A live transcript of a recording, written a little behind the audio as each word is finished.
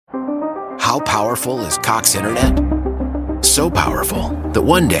how powerful is Cox Internet? So powerful that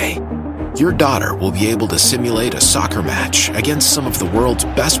one day, your daughter will be able to simulate a soccer match against some of the world's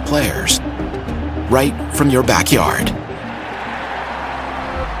best players right from your backyard.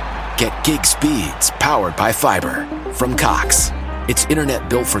 Get gig speeds powered by fiber from Cox. It's internet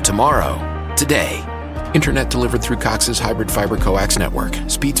built for tomorrow, today. Internet delivered through Cox's hybrid fiber coax network.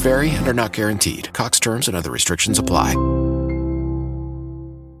 Speeds vary and are not guaranteed. Cox terms and other restrictions apply.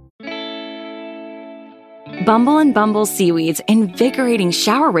 Bumble and Bumble Seaweed's invigorating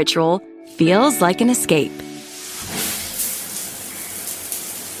shower ritual feels like an escape.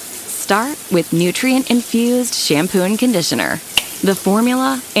 Start with nutrient-infused shampoo and conditioner. The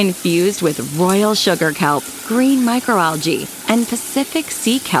formula, infused with royal sugar kelp, green microalgae, and Pacific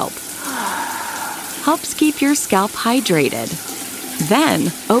sea kelp, helps keep your scalp hydrated.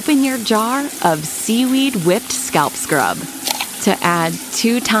 Then, open your jar of Seaweed Whipped Scalp Scrub to add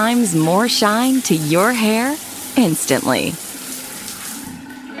 2 times more shine to your hair instantly.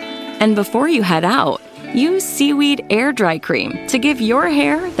 And before you head out, use Seaweed Air Dry Cream to give your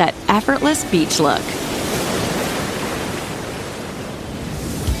hair that effortless beach look.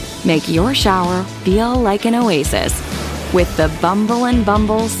 Make your shower feel like an oasis with the Bumble and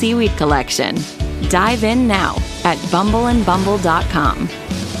Bumble Seaweed Collection. Dive in now at bumbleandbumble.com.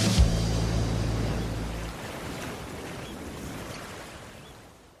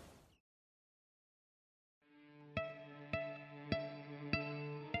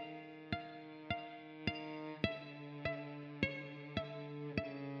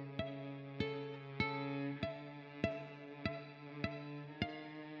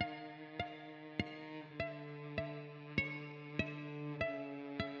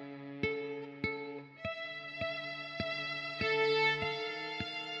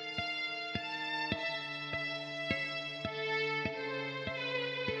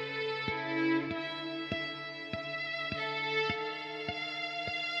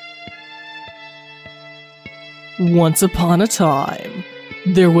 Once upon a time,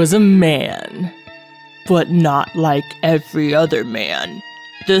 there was a man, but not like every other man.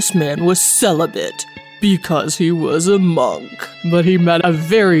 This man was celibate because he was a monk, but he met a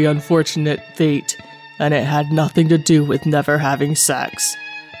very unfortunate fate, and it had nothing to do with never having sex.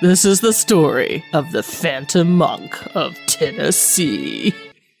 This is the story of the Phantom Monk of Tennessee.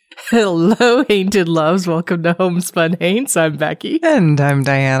 Hello, Hainted Loves. Welcome to Homespun Haints. I'm Becky. And I'm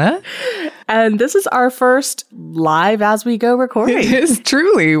Diana. And this is our first live as we go recording. It is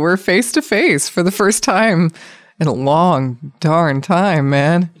truly. We're face to face for the first time in a long darn time,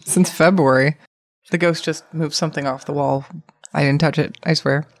 man. Since February. The ghost just moved something off the wall. I didn't touch it, I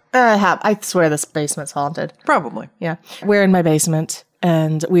swear. I swear this basement's haunted. Probably. Yeah. We're in my basement,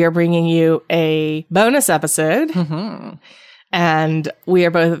 and we are bringing you a bonus episode. Mm-hmm. And we are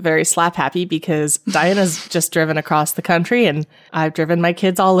both very slap happy because Diana's just driven across the country and I've driven my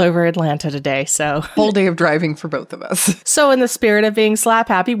kids all over Atlanta today. So whole day of driving for both of us. So in the spirit of being slap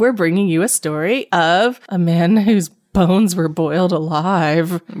happy, we're bringing you a story of a man whose bones were boiled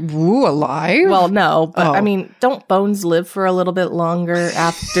alive. Ooh, alive? Well, no, but I mean, don't bones live for a little bit longer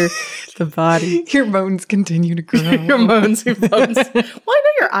after the body? Your bones continue to grow. Your bones. Well, I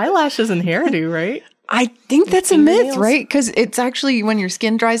know your eyelashes and hairdo, right? I think that's a myth, right? Because it's actually when your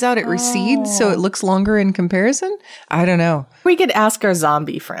skin dries out, it recedes, so it looks longer in comparison. I don't know. We could ask our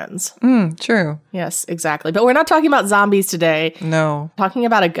zombie friends. True. Yes, exactly. But we're not talking about zombies today. No. Talking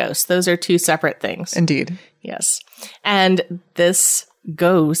about a ghost. Those are two separate things. Indeed. Yes. And this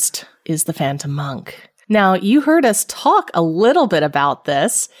ghost is the Phantom Monk. Now, you heard us talk a little bit about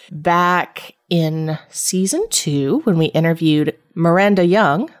this back in season 2 when we interviewed Miranda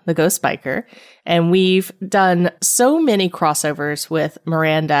Young, the ghost biker. And we've done so many crossovers with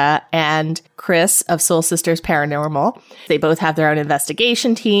Miranda and Chris of Soul Sisters Paranormal. They both have their own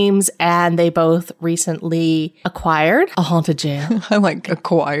investigation teams, and they both recently acquired a haunted jail. I like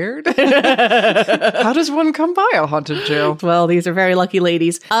acquired. How does one come by a haunted jail? Well, these are very lucky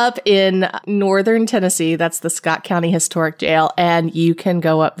ladies up in northern Tennessee. That's the Scott County Historic Jail. And you can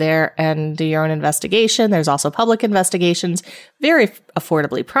go up there and do your own investigation. There's also public investigations, very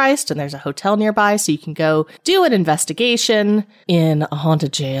affordably priced, and there's a hotel nearby, so you can go do an investigation in a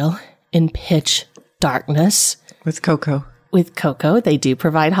haunted jail in pitch darkness. With cocoa. With cocoa. They do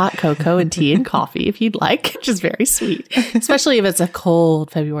provide hot cocoa and tea and coffee if you'd like, which is very sweet, especially if it's a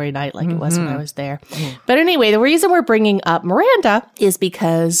cold February night like it was when I was there. But anyway, the reason we're bringing up Miranda is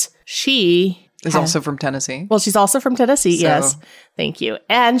because she is also from Tennessee. Well, she's also from Tennessee, yes. Thank you.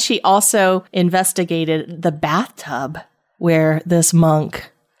 And she also investigated the bathtub where this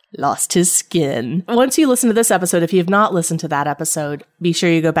monk lost his skin. Once you listen to this episode, if you have not listened to that episode, be sure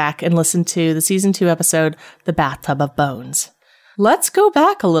you go back and listen to the season 2 episode, The Bathtub of Bones. Let's go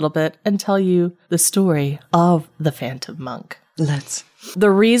back a little bit and tell you the story of the Phantom Monk. Let's. The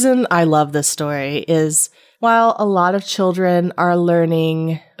reason I love this story is while a lot of children are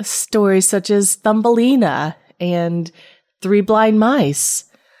learning stories such as Thumbelina and Three Blind Mice,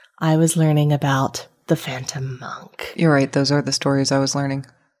 I was learning about the Phantom Monk. You're right. Those are the stories I was learning.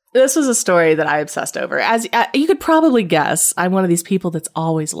 This was a story that I obsessed over. As you could probably guess, I'm one of these people that's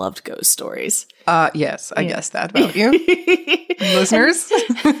always loved ghost stories. Yes, I guessed that about you. Listeners.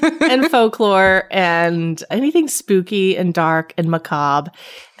 And folklore and anything spooky and dark and macabre.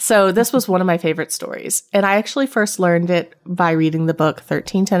 So this was one of my favorite stories. And I actually first learned it by reading the book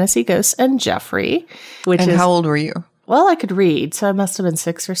 13 Tennessee Ghosts and Jeffrey, which And is... how old were you? Well, I could read, so I must have been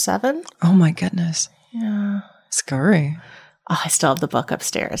 6 or 7. Oh my goodness. Yeah. Scary. Oh, I still have the book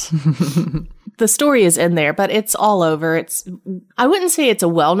upstairs. The story is in there, but it's all over. I wouldn't say it's a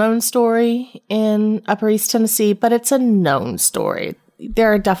well-known story in Upper East Tennessee, but it's a known story.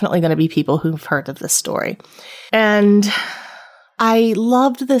 There are definitely going to be people who've heard of this story. And I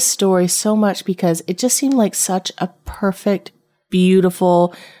loved this story so much because it just seemed like such a perfect,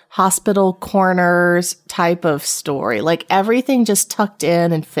 beautiful hospital corners type of story. Like everything just tucked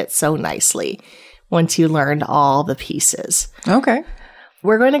in and fit so nicely once you learned all the pieces. Okay.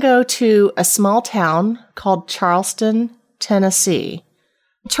 We're going to go to a small town called Charleston, Tennessee.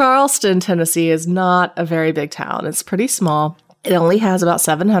 Charleston, Tennessee is not a very big town. It's pretty small. It only has about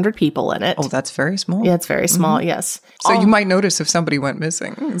 700 people in it. Oh, that's very small. Yeah, it's very small, yes. So you might notice if somebody went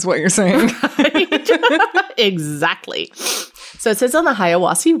missing, is what you're saying. Exactly. So it sits on the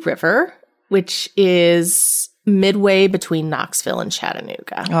Hiawassee River, which is midway between Knoxville and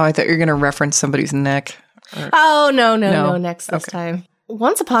Chattanooga. Oh, I thought you were going to reference somebody's neck. Oh, no, No. next this time.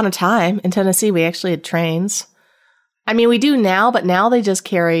 Once upon a time in Tennessee, we actually had trains. I mean, we do now, but now they just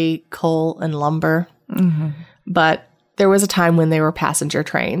carry coal and lumber. Mm-hmm. But there was a time when they were passenger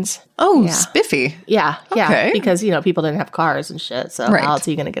trains. Oh, Yeah. spiffy. Yeah, Okay. because, people didn't have cars and shit, so Right. how else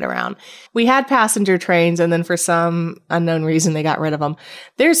are you going to get around? We had passenger trains, and then for some unknown reason, they got rid of them.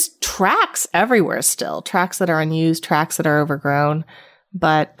 There's tracks everywhere still, tracks that are unused, tracks that are overgrown,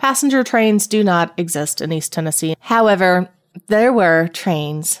 but passenger trains do not exist in East Tennessee. However, there were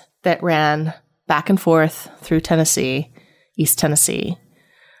trains that ran back and forth through Tennessee, East Tennessee,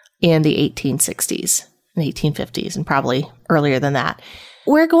 in the 1860s. In the 1850s, and probably earlier than that.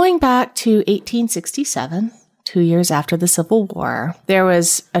 We're going back to 1867, 2 years after the Civil War. There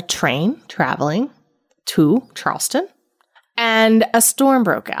was a train traveling to Charleston, and a storm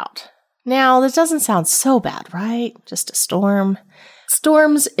broke out. Now, this doesn't sound so bad, right? Just a storm.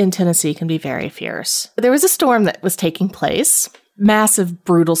 Storms in Tennessee can be very fierce. There was a storm that was taking place, massive,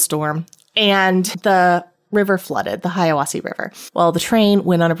 brutal storm, and the river flooded, the Hiawassee River. Well, the train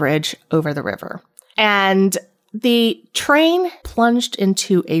went on a bridge over the river. And the train plunged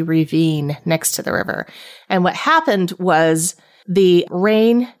into a ravine next to the river. And what happened was the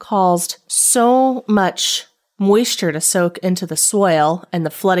rain caused so much moisture to soak into the soil and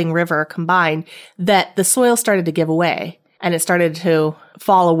the flooding river combined that the soil started to give away. And it started to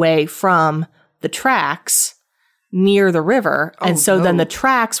fall away from the tracks near the river. And so then the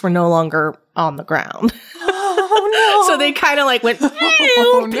tracks were no longer on the ground. Oh, no. So they kind of like went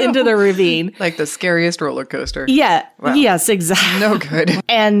into the ravine. Like the scariest roller coaster. Yeah. Wow. Yes, exactly. No good.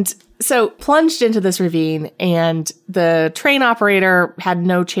 And so plunged into this ravine, and the train operator had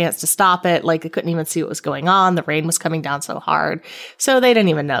no chance to stop it. Like, they couldn't even see what was going on. The rain was coming down so hard. So they didn't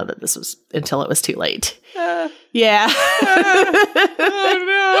even know that this was until it was too late. Yeah.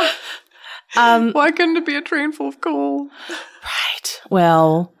 Oh, no. Why couldn't it be a train full of coal? Right.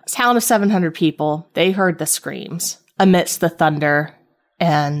 Well, a town of 700 people, they heard the screams amidst the thunder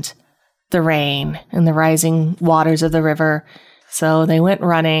and the rain and the rising waters of the river. So they went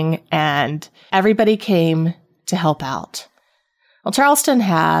running, and everybody came to help out. Well, Charleston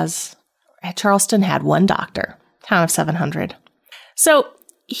had one doctor, town of 700. So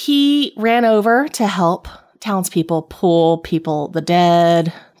he ran over to help townspeople pull the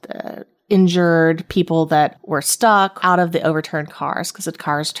dead, the injured, people that were stuck out of the overturned cars, because the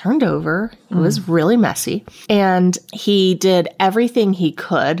cars turned over. It was really messy. And he did everything he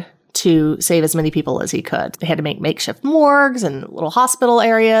could to save as many people as he could. They had to make makeshift morgues and little hospital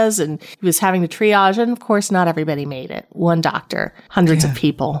areas, and he was having to triage. And of course, not everybody made it. One doctor, hundreds of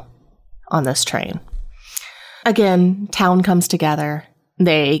people on this train. Again, town comes together.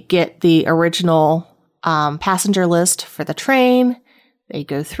 They get the original passenger list for the train. They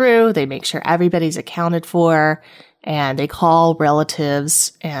go through, they make sure everybody's accounted for, and they call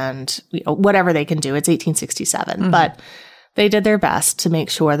relatives and whatever they can do. It's 1867, but they did their best to make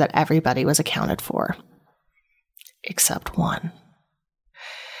sure that everybody was accounted for, except one.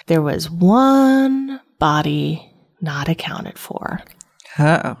 There was one body not accounted for.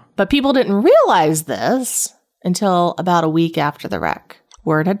 Oh. But people didn't realize this until about a week after the wreck.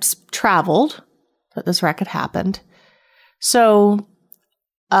 Word had traveled that this wreck had happened. So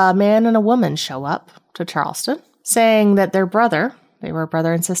a man and a woman show up to Charleston saying that their brother, they were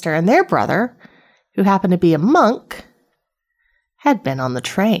brother and sister, and their brother, who happened to be a monk, had been on the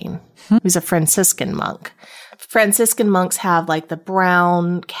train. He was a Franciscan monk. Franciscan monks have like the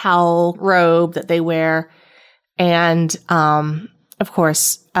brown cowl robe that they wear. And, of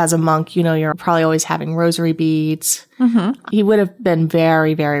course, as a monk, you're probably always having rosary beads. He would have been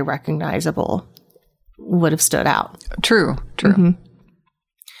very, very recognizable, would have stood out. True.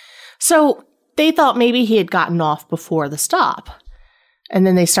 So they thought maybe he had gotten off before the stop. And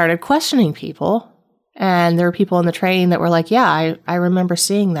then they started questioning people. And there were people on the train that were like, yeah, I remember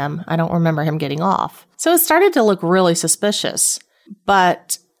seeing them. I don't remember him getting off. So it started to look really suspicious.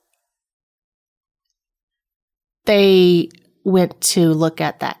 But they went to look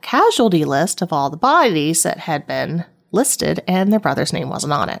at that casualty list of all the bodies that had been listed, and their brother's name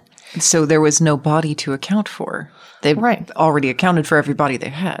wasn't on it. So there was no body to account for. They already accounted for everybody they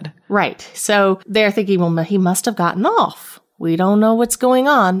had. Right. So they're thinking, well, he must have gotten off. We don't know what's going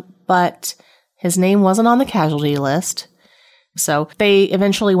on, but his name wasn't on the casualty list. So they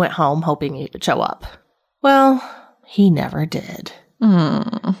eventually went home hoping he would show up. Well, he never did.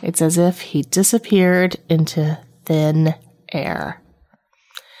 It's as if he disappeared into thin air.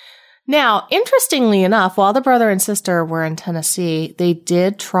 Now, interestingly enough, while the brother and sister were in Tennessee, they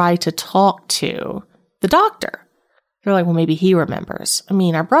did try to talk to the doctor. They're like, well, maybe he remembers. I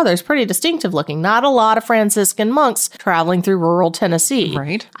mean, our brother's pretty distinctive looking. Not a lot of Franciscan monks traveling through rural Tennessee.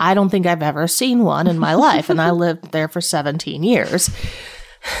 Right. I don't think I've ever seen one in my life, and I lived there for 17 years.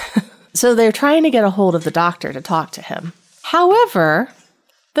 So they're trying to get a hold of the doctor to talk to him. However,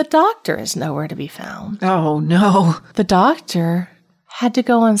 the doctor is nowhere to be found. Oh, no. The doctor had to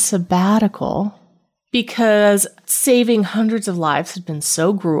go on sabbatical because saving hundreds of lives had been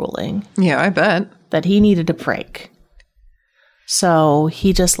so grueling. Yeah, I bet. That he needed a break. So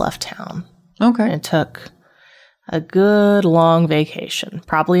he just left town. Okay. And took a good long vacation,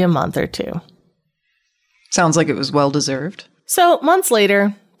 probably a month or two. Sounds like it was well-deserved. So months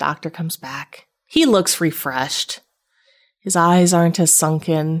later, doctor comes back. He looks refreshed. His eyes aren't as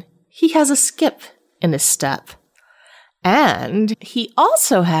sunken. He has a skip in his step. And he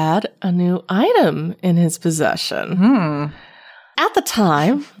also had a new item in his possession. At the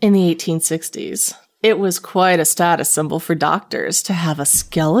time, in the 1860s, it was quite a status symbol for doctors to have a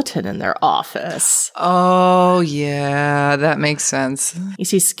skeleton in their office. Oh, yeah, that makes sense. You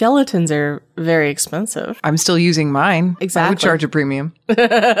see, skeletons are very expensive. I'm still using mine. Exactly. I would charge a premium.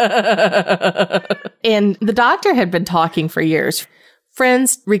 And the doctor had been talking for years.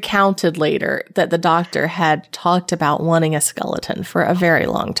 Friends recounted later that the doctor had talked about wanting a skeleton for a very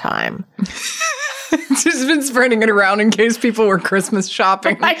long time. Just been spreading it around in case people were Christmas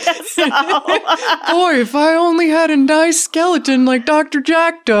shopping. I guess so. Boy, if I only had a nice skeleton like Dr.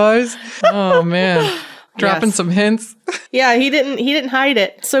 Jack does. Oh, man. Dropping some hints. Yeah, he didn't hide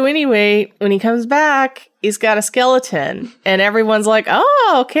it. So anyway, when he comes back, he's got a skeleton. And everyone's like,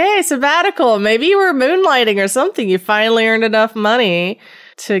 oh, okay, sabbatical. Maybe you were moonlighting or something. You finally earned enough money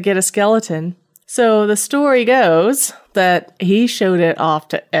to get a skeleton. So the story goes that he showed it off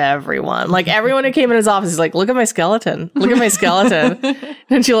to everyone. Like everyone who came in his office is like, look at my skeleton. Look at my skeleton.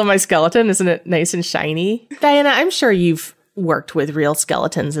 Don't you love my skeleton? Isn't it nice and shiny? Diana, I'm sure you've worked with real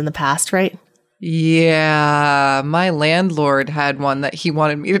skeletons in the past, right? Yeah, my landlord had one that he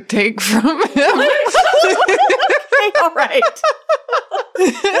wanted me to take from him. Okay, all right.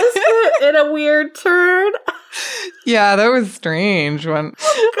 In a weird turn. Yeah, that was strange. When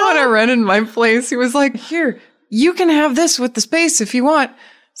I rented my place, he was like, here, you can have this with the space if you want.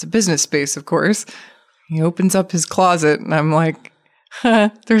 It's a business space, of course. He opens up his closet, and I'm like,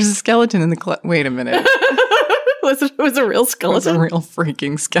 there's a skeleton in the closet. Wait a minute. It was a real skeleton? It was a real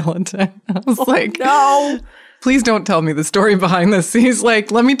freaking skeleton. I was like, no. Please don't tell me the story behind this. He's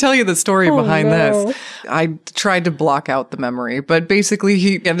like, let me tell you the story behind this. I tried to block out the memory, but basically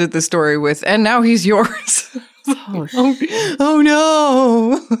he ended the story with, and now he's yours. Oh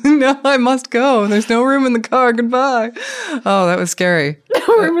no. No, I must go. There's no room in the car. Goodbye. Oh, that was scary.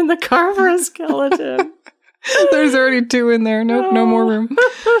 No room in the car for a skeleton. There's already 2 in there. No more room.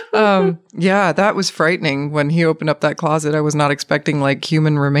 Yeah, that was frightening when he opened up that closet. I was not expecting like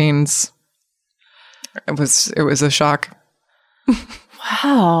human remains. It was a shock.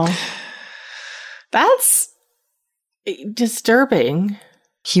 Wow. That's disturbing.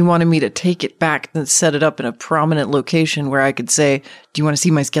 He wanted me to take it back and set it up in a prominent location where I could say, "Do you want to see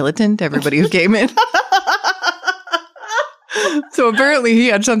my skeleton?" to everybody who came in. So apparently he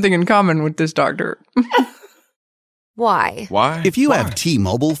had something in common with this doctor. Why? Why? If you have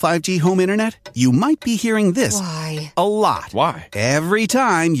T-Mobile 5G home internet, you might be hearing this Why? a lot. Why? Every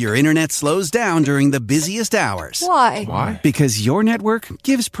time your internet slows down during the busiest hours. Why? Why? Because your network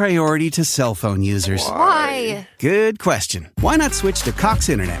gives priority to cell phone users. Why? Good question. Why not switch to Cox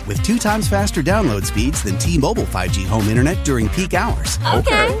Internet with 2 times faster download speeds than T-Mobile 5G home internet during peak hours?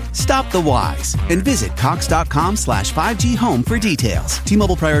 Okay. Stop the whys and visit cox.com/5G home for details.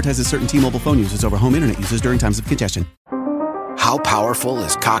 T-Mobile prioritizes certain T-Mobile phone users over home internet users during times of congestion. How powerful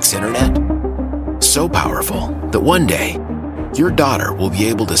is Cox Internet? So powerful that one day, your daughter will be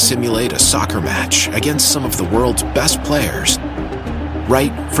able to simulate a soccer match against some of the world's best players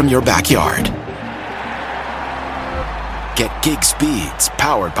right from your backyard. Get gig speeds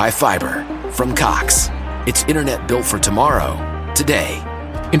powered by fiber from Cox. It's internet built for tomorrow, today.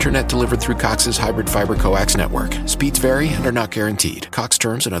 Internet delivered through Cox's hybrid fiber coax network. Speeds vary and are not guaranteed. Cox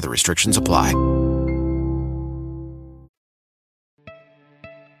terms and other restrictions apply.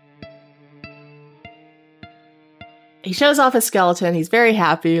 He shows off his skeleton. He's very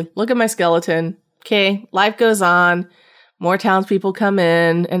happy. Look at my skeleton. Okay, life goes on. More townspeople come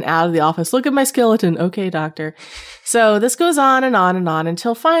in and out of the office. Look at my skeleton. Okay, doctor. So this goes on and on and on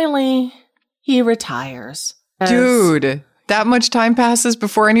until finally he retires. Dude, that much time passes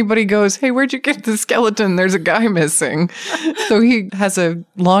before anybody goes, "Hey, where'd you get the skeleton? There's a guy missing." So he has a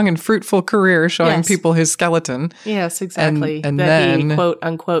long and fruitful career showing Yes. people his skeleton Yes, exactly. And that then- he quote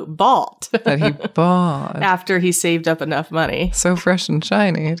unquote bought that he bought. after he saved up enough money. So fresh and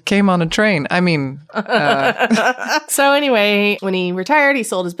shiny. It came on a train. I mean, So anyway, when he retired, he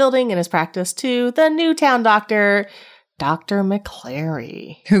sold his building and his practice to the Newtown doctor, Dr.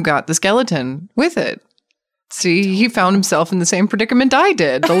 McClary. who got the skeleton with it? See, he found himself in the same predicament I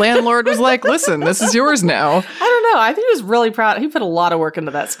did. The landlord was like, "Listen, this is yours now." I don't know. I think he was really proud. He put a lot of work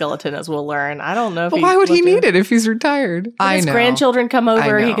into that skeleton, as we'll learn. I don't know if But why would he need it if he's retired? When his grandchildren come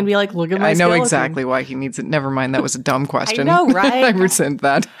over, I he know. can be like, "Look at my I know skeleton." exactly why he needs it. Never mind, that was a dumb question. know, right? I resent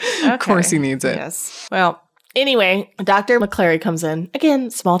that. Of course he needs it. Yes. Well, anyway, Dr. McClary comes in.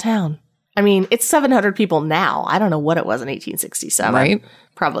 Again, small town. I mean, it's 700 people now. I don't know what it was in 1867. Right?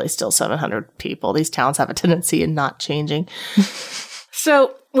 Probably still 700 people. These towns have a tendency in not changing.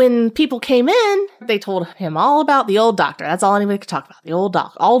 So when people came in, they told him all about the old doctor. That's all anybody could talk about. The old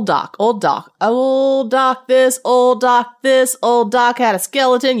doc, old doc, old doc, old doc this, old doc this, old doc had a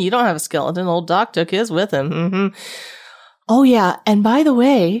skeleton. You don't have a skeleton. Old doc took his with him. Mm-hmm. Oh, yeah. And by the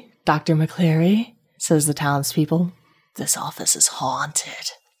way, Dr. McClary, says the townspeople, this office is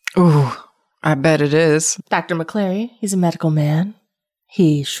haunted. Ooh, I bet it is. Dr. McClary, he's a medical man.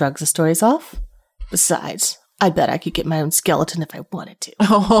 He shrugs the stories off. Besides, I bet I could get my own skeleton if I wanted to.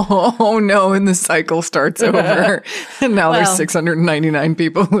 Oh no, and the cycle starts over. And now there's 699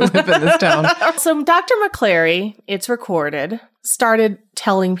 people who live in this town. So Dr. McClary, it's recorded, started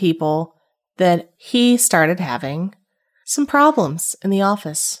telling people that he started having some problems in the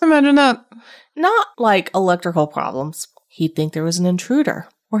office. Imagine that. Not like electrical problems. He'd think there was an intruder,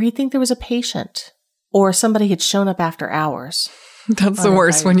 or he'd think there was a patient, or somebody had shown up after hours. That's the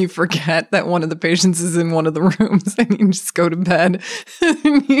worst when you forget that one of the patients is in one of the rooms and you just go to bed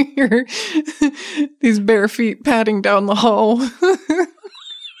and you hear these bare feet padding down the hall.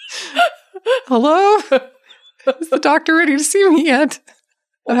 Hello? Is the doctor ready to see me yet?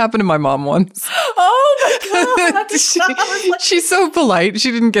 That happened to my mom once. Oh my God. She's so polite.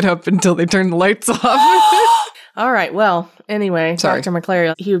 She didn't get up until they turned the lights off. All right. Well, anyway, Sorry. Dr.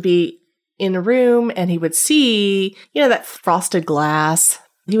 McClary, he would be in a room and he would see, that frosted glass.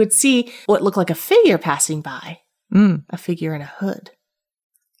 He would see what looked like a figure passing by, a figure in a hood.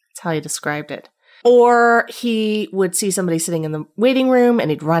 That's how he described it. Or he would see somebody sitting in the waiting room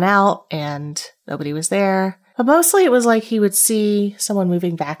and he'd run out and nobody was there. But mostly it was like he would see someone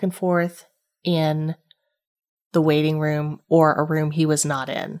moving back and forth in the waiting room or a room he was not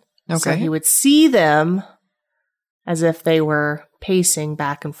in. Okay. So he would see them as if they were pacing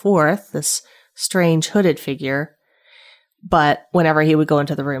back and forth, this strange hooded figure. But whenever he would go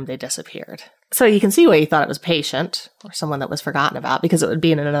into the room, they disappeared. So you can see why he thought it was a patient or someone that was forgotten about, because it would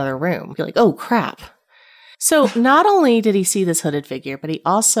be in another room. You'd be like, oh, crap. So not only did he see this hooded figure, but he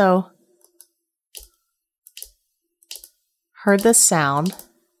also heard this sound.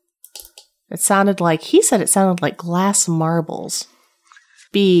 It sounded like, he said it sounded like glass marbles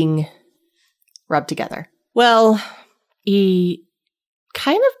being rubbed together. Well, he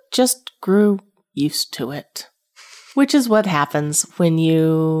kind of just grew used to it, which is what happens when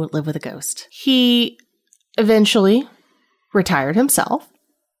you live with a ghost. He eventually retired himself.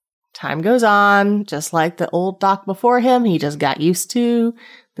 Time goes on, just like the old doc before him, he just got used to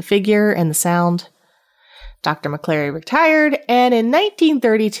the figure and the sound. Dr. McClary retired, and in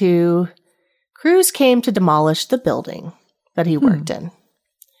 1932, crews came to demolish the building that he worked in.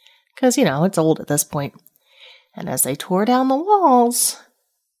 Because, it's old at this point. And as they tore down the walls,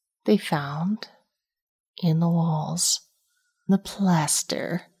 they found in the walls the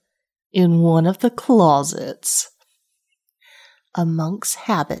plaster in one of the closets. A monk's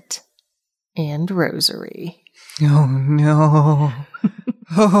habit and rosary. Oh, no.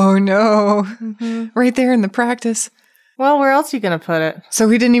 Oh, no. Right there in the practice. Well, where else are you going to put it? So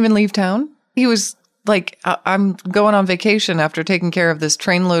he didn't even leave town? He was like, I'm going on vacation after taking care of this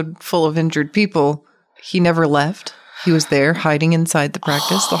trainload full of injured people. He never left. He was there hiding inside the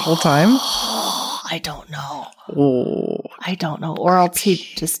practice the whole time. I don't know. Oh. I don't know. Or else he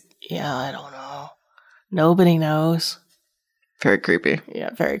just, I don't know. Nobody knows. Very creepy. Yeah,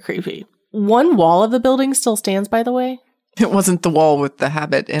 very creepy. One wall of the building still stands, by the way. It wasn't the wall with the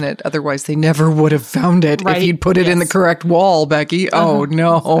habit in it. Otherwise, they never would have found it if you'd put it in the correct wall, Becky. Oh,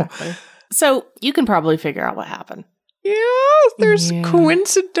 no. Exactly. So you can probably figure out what happened. Yeah, there's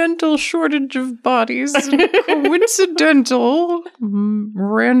coincidental shortage of bodies. Coincidental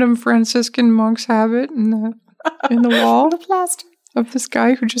random Franciscan monk's habit in the wall. The plaster. Of this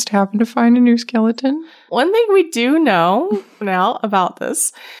guy who just happened to find a new skeleton. One thing we do know now about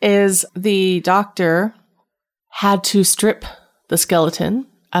this is the doctor had to strip the skeleton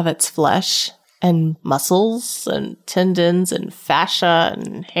of its flesh and muscles and tendons and fascia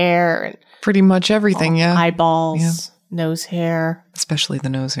and hair and pretty much everything, eyeballs, nose hair. Especially the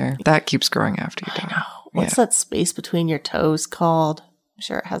nose hair. That keeps growing after you die. What's that space between your toes called? I'm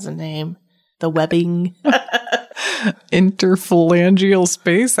sure it has a name. The webbing. Interphalangeal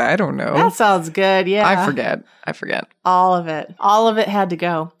space? I don't know. That sounds good, yeah. I forget. All of it. All of it had to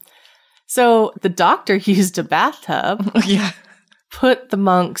go. So the doctor used a bathtub. Yeah. Put the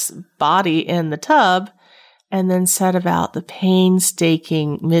monk's body in the tub, and then set about the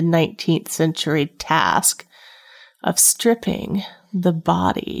painstaking mid-19th century task of stripping the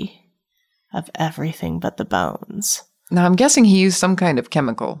body of everything but the bones. Now, I'm guessing he used some kind of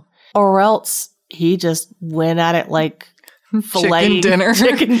chemical. Or else he just went at it like chicken dinner.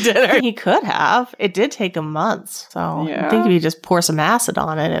 He could have. It did take him months. So I think if you just pour some acid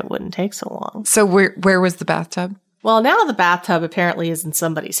on it, it wouldn't take so long. So where was the bathtub? Well, now the bathtub apparently is in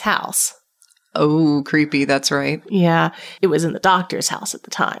somebody's house. Oh, creepy. That's right. Yeah. It was in the doctor's house at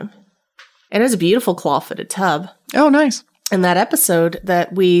the time. And it was a beautiful claw-footed tub. Oh, nice. And that episode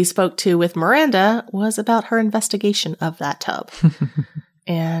that we spoke to with Miranda was about her investigation of that tub.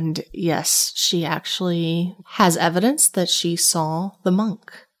 And yes, she actually has evidence that she saw the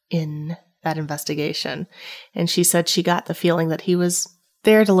monk in that investigation. And she said she got the feeling that he was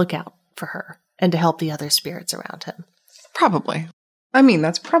there to look out for her and to help the other spirits around him. Probably. I mean,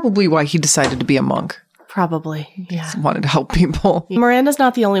 that's probably why he decided to be a monk. Probably, yeah. He wanted to help people. Miranda's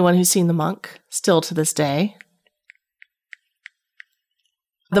not the only one who's seen the monk, still to this day.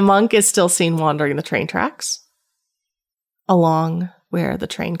 The monk is still seen wandering the train tracks along where the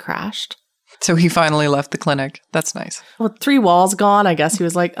train crashed. So he finally left the clinic. That's nice. With 3 walls gone, I guess he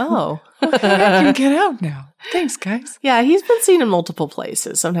was like, oh. Okay, I can get out now. Thanks, guys. Yeah, he's been seen in multiple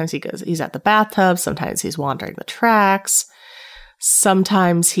places. Sometimes he's at the bathtub. Sometimes he's wandering the tracks.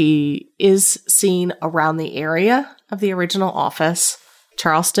 Sometimes he is seen around the area of the original office.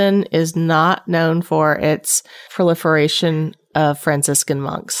 Charleston is not known for its proliferation of Franciscan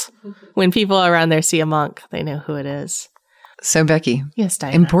monks. When people around there see a monk, they know who it is. So, Becky. Yes,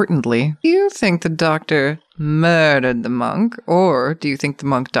 Diana. Importantly, do you think the doctor murdered the monk, or do you think the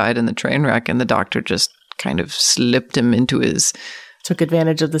monk died in the train wreck and the doctor just kind of slipped him into his... Took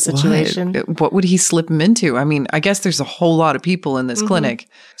advantage of the situation? What would he slip him into? I mean, I guess there's a whole lot of people in this clinic.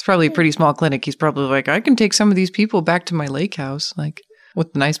 It's probably a pretty small clinic. He's probably like, I can take some of these people back to my lake house, like,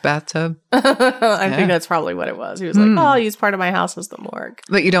 with a nice bathtub. I think that's probably what it was. He was like, I'll use part of my house as the morgue.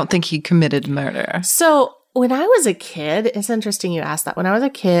 But you don't think he committed murder? So... when I was a kid, it's interesting you asked that. When I was a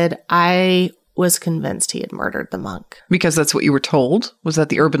kid, I was convinced he had murdered the monk. Because that's what you were told? Was that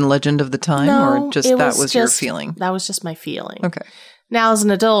the urban legend of the time? No, or just that was your feeling? That was just my feeling. Okay. Now, as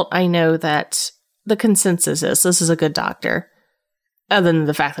an adult, I know that the consensus is this is a good doctor. Other than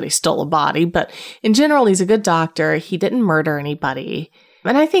the fact that he stole a body. But in general, he's a good doctor. He didn't murder anybody.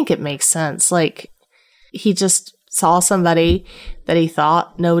 And I think it makes sense. Like, he just saw somebody that he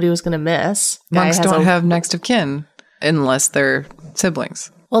thought nobody was going to miss. Monks don't have next of kin unless they're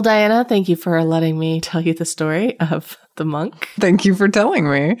siblings. Well, Diana, thank you for letting me tell you the story of the monk. Thank you for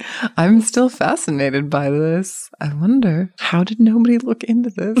telling me. I'm still fascinated by this. I wonder, how did nobody look into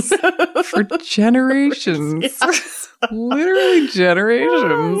this for generations? Yes. Literally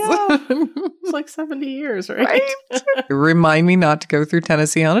generations. Oh, yeah. It's like 70 years, right? Remind me not to go through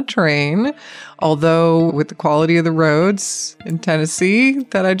Tennessee on a train. Although with the quality of the roads in Tennessee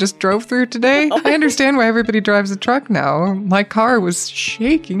that I just drove through today, I understand why everybody drives a truck now. My car was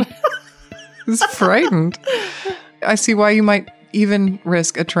shaking. I was frightened. I see why you might even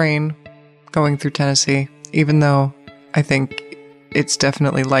risk a train going through Tennessee, even though I think it's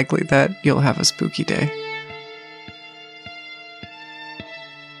definitely likely that you'll have a spooky day.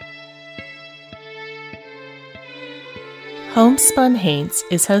 Homespun Haints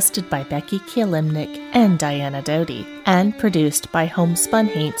is hosted by Becky Kielimnik and Diana Doty, and produced by Homespun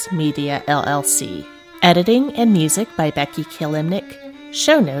Haints Media LLC. Editing and music by Becky Kielimnik.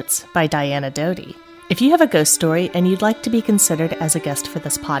 Show notes by Diana Doty. If you have a ghost story and you'd like to be considered as a guest for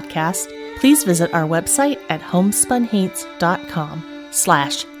this podcast, please visit our website at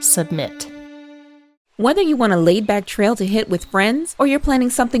homespunhaints.com/submit. Whether you want a laid-back trail to hit with friends or you're planning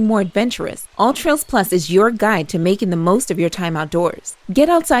something more adventurous, All Trails Plus is your guide to making the most of your time outdoors. Get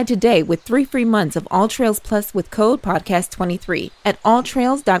outside today with 3 free months of All Trails Plus with code podcast23 at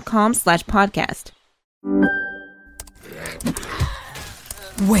alltrails.com/podcast.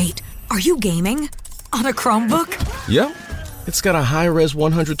 Wait, are you gaming? On a Chromebook? Yep. It's got a high-res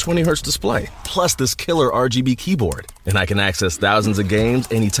 120Hz display, plus this killer RGB keyboard. And I can access thousands of games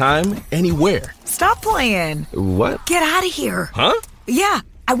anytime, anywhere. Stop playing. What? Get out of here. Huh? Yeah,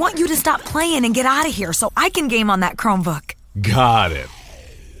 I want you to stop playing and get out of here so I can game on that Chromebook. Got it.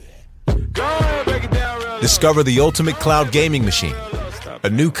 Discover the ultimate cloud gaming machine, a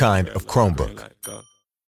new kind of Chromebook.